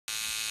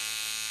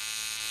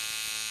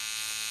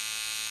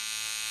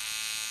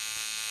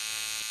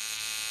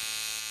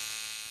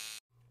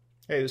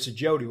Hey, this is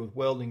Jody with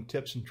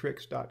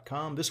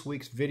WeldingTipsandTricks.com. This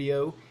week's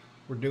video,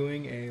 we're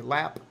doing a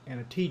lap and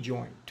a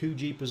T-joint,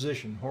 2G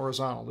position,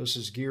 horizontal. This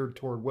is geared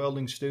toward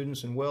welding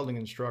students and welding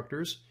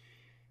instructors.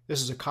 This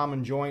is a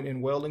common joint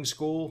in welding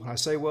school. I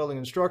say welding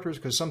instructors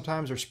because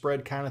sometimes they're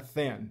spread kind of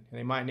thin. And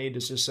they might need to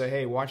just say,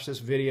 hey, watch this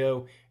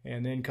video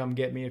and then come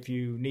get me if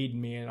you need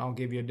me and I'll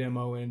give you a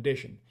demo in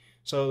addition.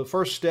 So the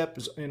first step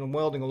is in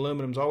welding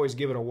aluminum is always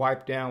give it a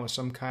wipe down with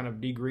some kind of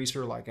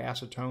degreaser like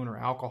acetone or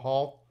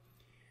alcohol.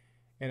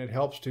 And it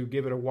helps to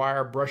give it a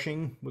wire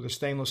brushing with a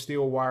stainless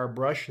steel wire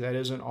brush. That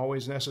isn't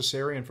always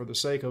necessary, and for the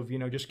sake of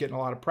just getting a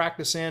lot of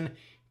practice in,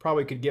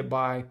 probably could get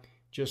by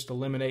just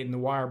eliminating the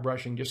wire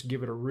brushing. Just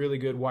give it a really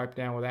good wipe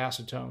down with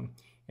acetone,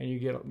 and you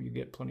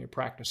get plenty of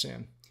practice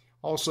in.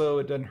 Also,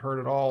 it doesn't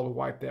hurt at all to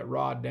wipe that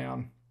rod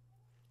down.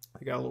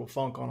 They got a little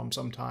funk on them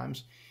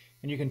sometimes.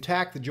 And you can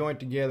tack the joint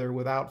together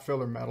without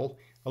filler metal.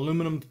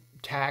 Aluminum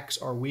tacks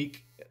are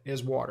weak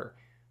as water.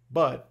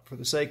 But for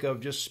the sake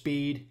of just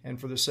speed and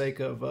for the sake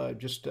of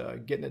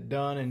getting it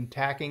done and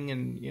tacking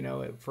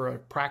and, for a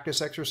practice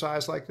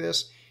exercise like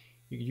this,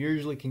 you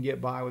usually can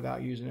get by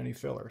without using any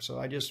filler. So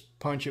I just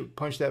punch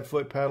that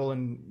foot pedal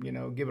and,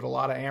 give it a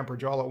lot of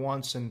amperage all at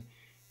once and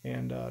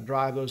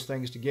drive those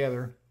things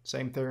together.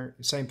 Same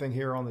thing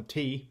here on the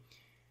T,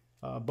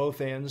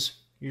 both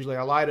ends. Usually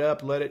I light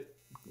up, let it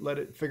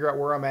figure out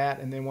where I'm at,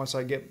 and then once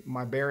I get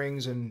my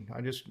bearings, and I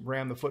just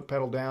ram the foot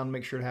pedal down,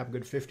 make sure to have a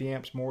good 50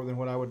 amps more than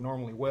what I would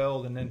normally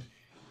weld, and then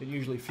it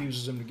usually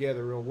fuses them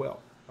together real well.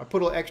 I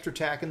put a little extra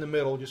tack in the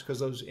middle just because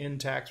those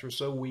end tacks are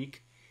so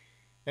weak,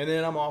 and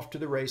then I'm off to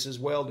the races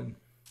welding.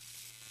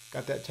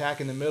 Got that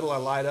tack in the middle I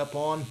light up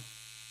on.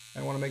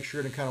 I want to make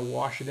sure to kind of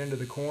wash it into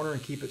the corner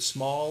and keep it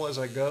small as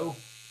I go.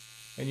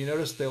 And you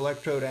notice the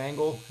electrode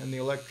angle and the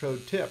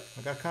electrode tip.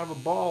 I got kind of a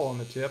ball on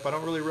the tip. I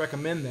don't really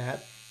recommend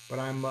that. But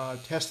I'm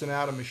testing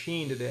out a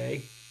machine today,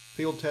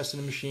 field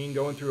testing a machine,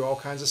 going through all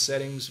kinds of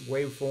settings,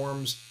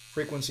 waveforms,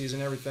 frequencies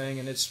and everything,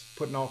 and it's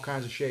putting all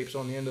kinds of shapes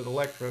on the end of the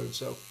electrode.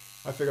 So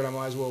I figured I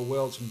might as well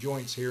weld some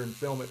joints here and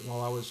film it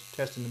while I was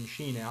testing the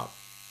machine out.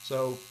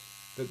 So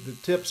the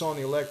tips on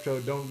the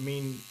electrode don't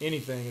mean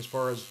anything as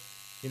far as,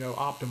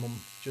 optimum,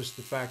 just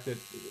the fact that,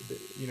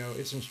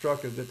 it's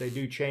instructive that they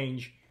do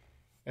change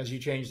as you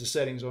change the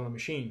settings on a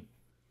machine.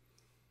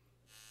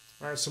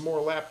 All right, some more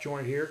lap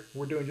joint here.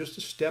 We're doing just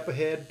a step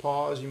ahead,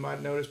 pause. You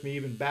might notice me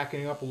even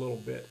backing up a little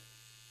bit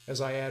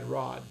as I add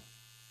rod.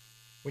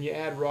 When you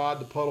add rod,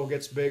 the puddle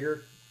gets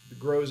bigger. It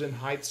grows in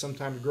height.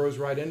 Sometimes it grows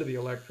right into the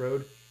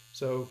electrode.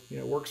 So,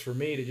 it works for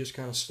me to just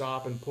kind of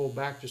stop and pull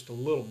back just a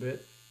little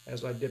bit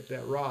as I dip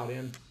that rod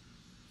in.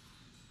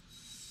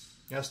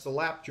 That's the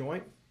lap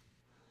joint.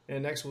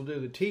 And next we'll do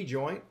the T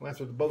joint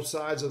after both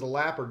sides of the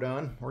lap are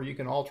done, or you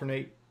can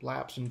alternate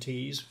laps and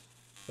T's.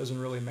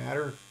 Doesn't really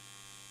matter.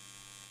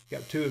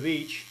 Got two of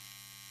each.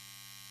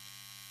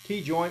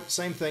 T-joint,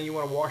 same thing. You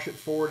want to wash it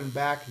forward and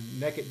back,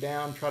 neck it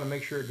down, try to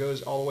make sure it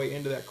goes all the way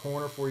into that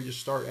corner before you just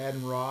start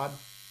adding rod.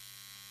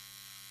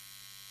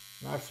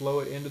 And I flow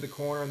it into the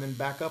corner and then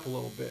back up a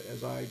little bit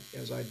as I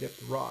dip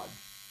the rod.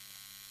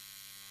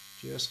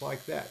 Just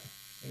like that.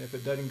 And if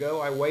it doesn't go,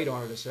 I wait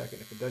on it a second.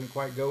 If it doesn't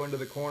quite go into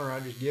the corner,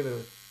 I just give it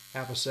a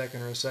half a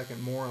second or a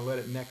second more and let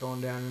it neck on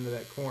down into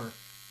that corner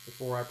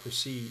before I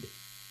proceed.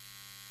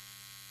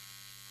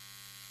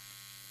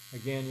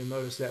 Again, you'll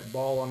notice that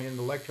ball on the end of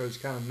the electrode is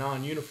kind of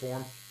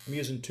non-uniform. I'm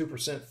using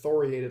 2%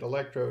 thoriated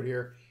electrode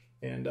here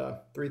and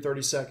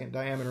 3/32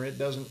 diameter. It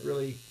doesn't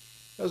really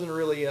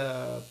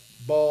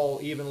ball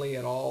evenly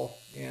at all,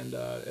 and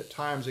at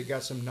times it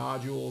got some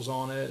nodules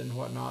on it and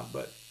whatnot.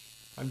 But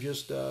I'm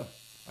just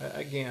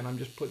I'm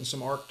just putting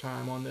some arc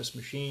time on this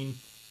machine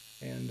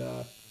and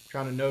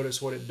trying to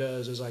notice what it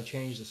does as I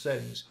change the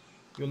settings.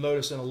 You'll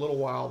notice in a little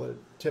while the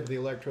tip of the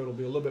electrode will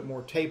be a little bit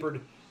more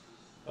tapered.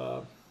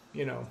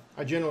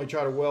 I generally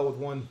try to weld with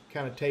one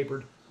kind of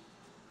tapered,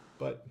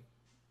 but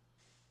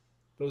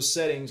those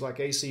settings like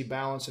AC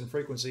balance and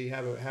frequency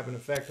have an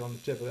effect on the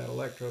tip of that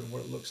electrode and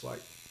what it looks like.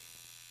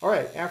 All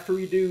right, after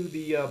we do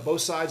the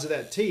both sides of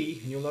that T,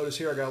 and you'll notice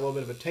here I got a little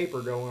bit of a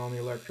taper going on the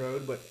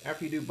electrode, but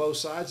after you do both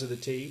sides of the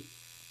T,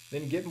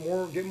 then get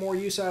more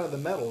use out of the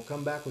metal.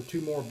 Come back with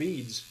 2 more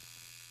beads.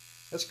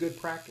 That's good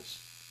practice.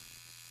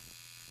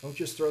 Don't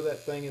just throw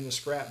that thing in the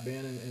scrap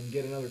bin and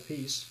get another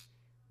piece.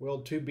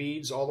 Weld 2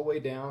 beads all the way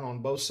down on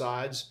both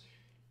sides,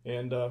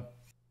 and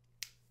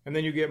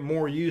then you get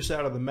more use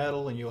out of the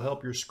metal, and you'll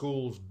help your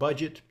school's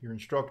budget. Your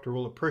instructor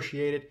will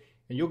appreciate it,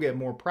 and you'll get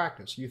more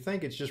practice. You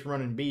think it's just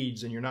running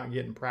beads and you're not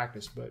getting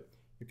practice, but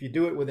if you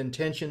do it with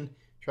intention,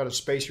 try to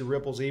space your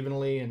ripples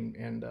evenly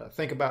and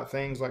think about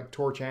things like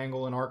torch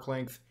angle and arc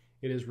length,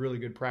 it is really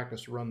good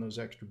practice to run those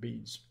extra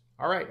beads.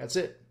 All right, that's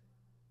it.